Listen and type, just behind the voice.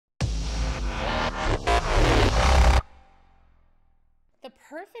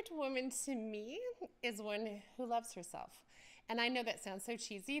perfect woman to me is one who loves herself. And I know that sounds so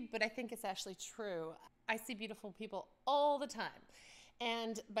cheesy, but I think it's actually true. I see beautiful people all the time.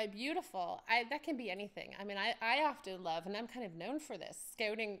 And by beautiful, that can be anything. I mean, I often love, and I'm kind of known for this,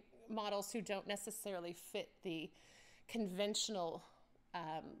 scouting models who don't necessarily fit the conventional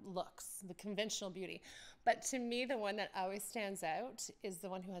looks, the conventional beauty. But to me, the one that always stands out is the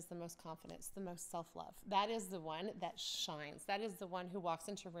one who has the most confidence, the most self-love. That is the one that shines. That is the one who walks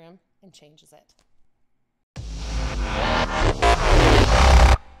into a room and changes it.